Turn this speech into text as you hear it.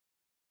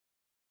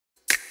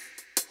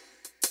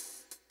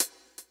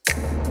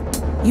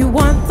You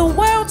want the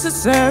world to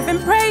serve and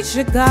praise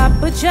your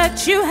God, but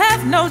yet you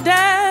have no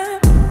dad.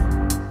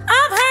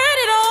 I've heard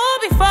it all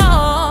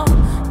before.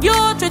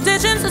 Your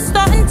traditions are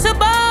starting to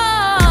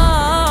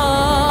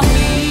bore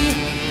me.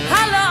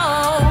 Hello,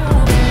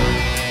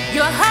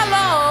 you're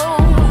hello,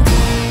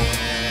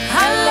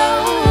 hello.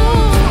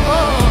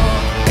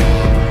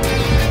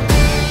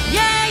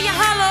 Yeah, you're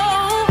hello,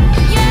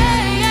 yeah,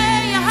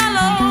 you're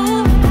hello,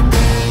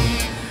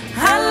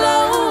 hello.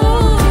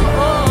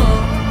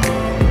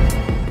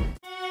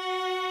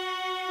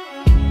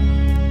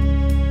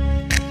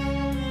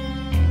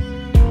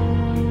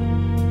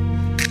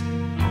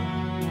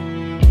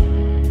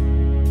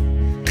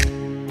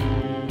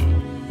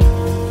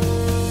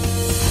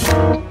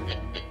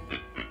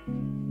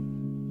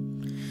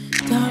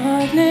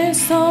 Darkness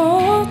so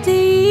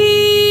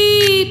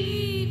deep,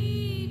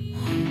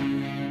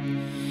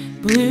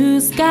 blue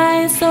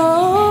sky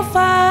so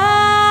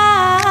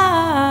far,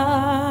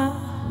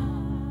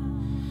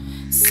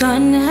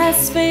 sun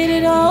has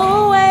faded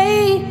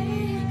away,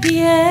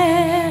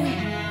 yeah.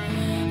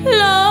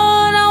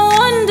 Lord, I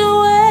wonder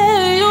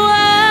where you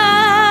are.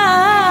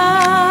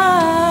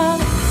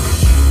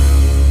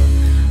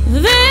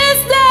 This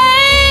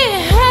day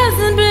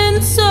hasn't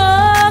been so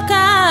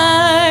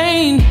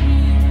kind.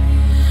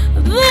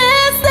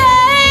 This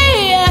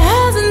day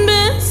hasn't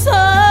been so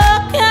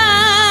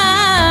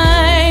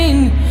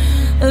kind.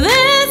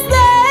 This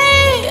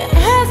day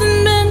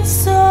hasn't been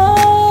so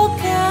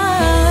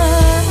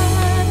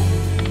kind.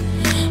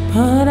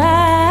 But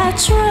I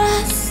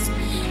trust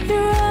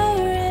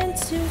you're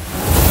into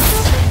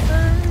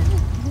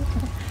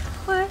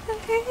where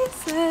he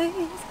says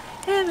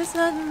there is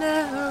a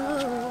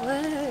narrow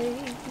way.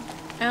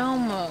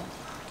 Elma,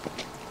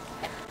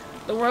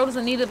 the world is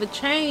in need of a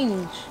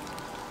change.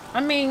 I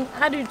mean,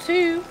 I do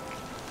too.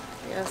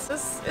 Yes,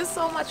 it's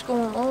so much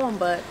going on,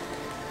 but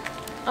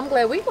I'm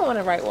glad we're going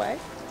the right way.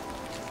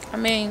 I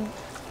mean,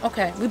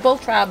 okay, we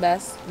both try our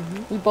best.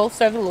 We both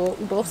serve the Lord.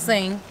 We both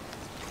sing.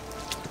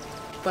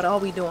 But are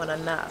we doing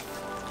enough?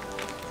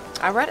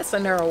 I read it's a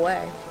narrow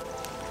way.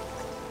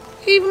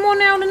 Even more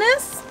narrow than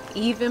this?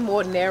 Even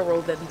more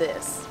narrow than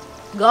this.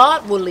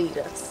 God will lead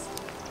us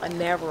a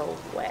narrow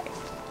way.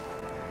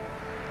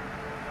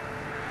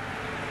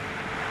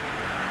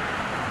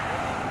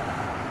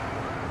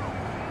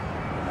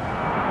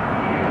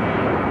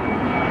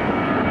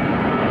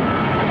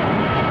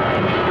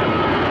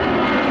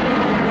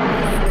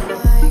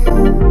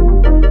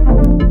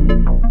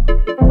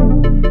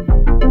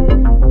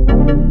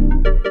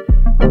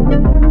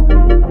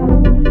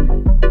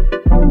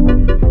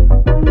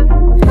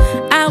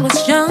 I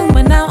was young,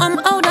 but now I'm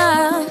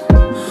older.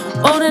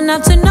 Old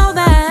enough to know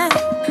that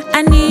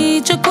I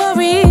need your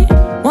glory.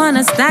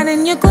 Wanna stand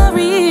in your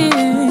glory.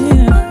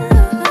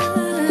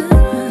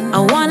 I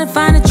wanna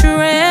find a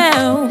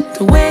trail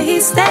to where he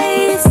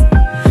stays.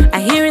 I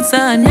hear it's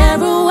a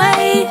narrow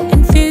way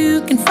and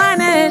few can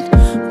find it,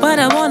 but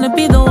I wanna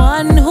be the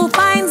one who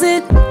finds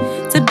it.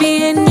 To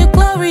be in your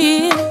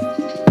glory,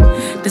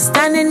 to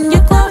stand in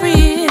your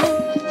glory,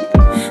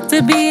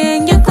 to be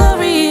in your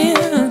glory,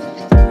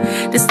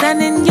 to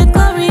stand in your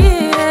glory.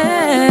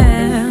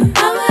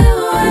 I will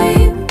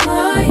wait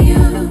for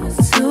you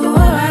to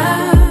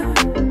arrive.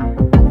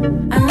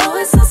 I know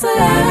it's a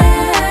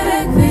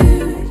select few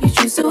you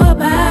choose to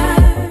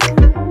abide.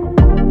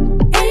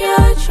 In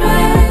your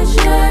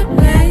treasured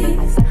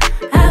place,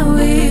 I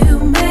will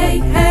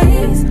make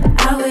haste.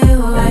 I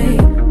will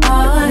wait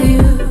for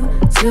you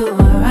to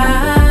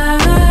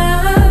arrive.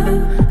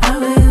 I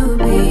will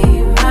be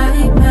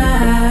right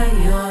by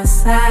your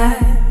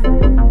side.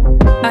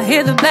 I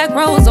hear the back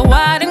roads are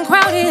wide and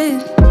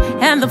crowded,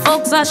 and the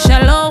folks are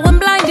shallow and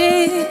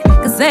blinded,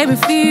 cause they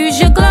refuse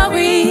your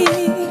glory,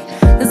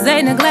 cause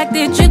they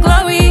neglected your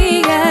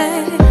glory,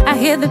 yeah. I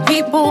hear the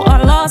people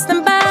are lost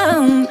and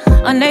bound,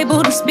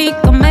 unable to speak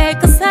or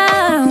make a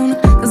sound,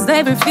 cause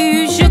they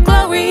refuse your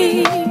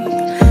glory,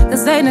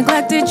 cause they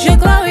neglected your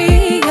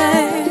glory,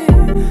 yeah.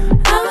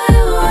 I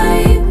will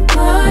wait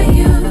for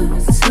you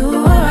to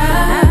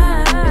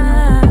arrive.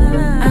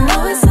 I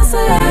know it's a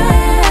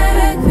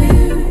select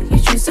few you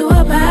choose to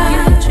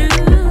abide.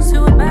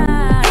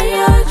 In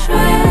your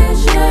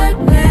treasured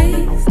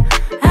place,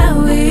 I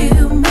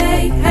will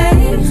make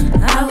haste.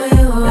 I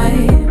will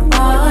wait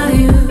for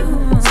you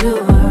to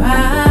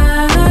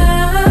arrive.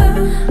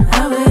 I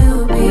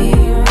will be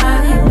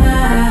right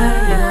by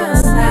your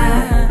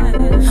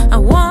side. I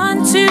want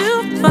to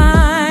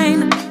find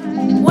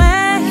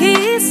where he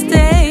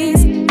stays.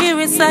 Here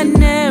is a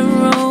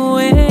narrow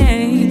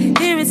way.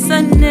 Here is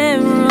a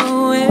narrow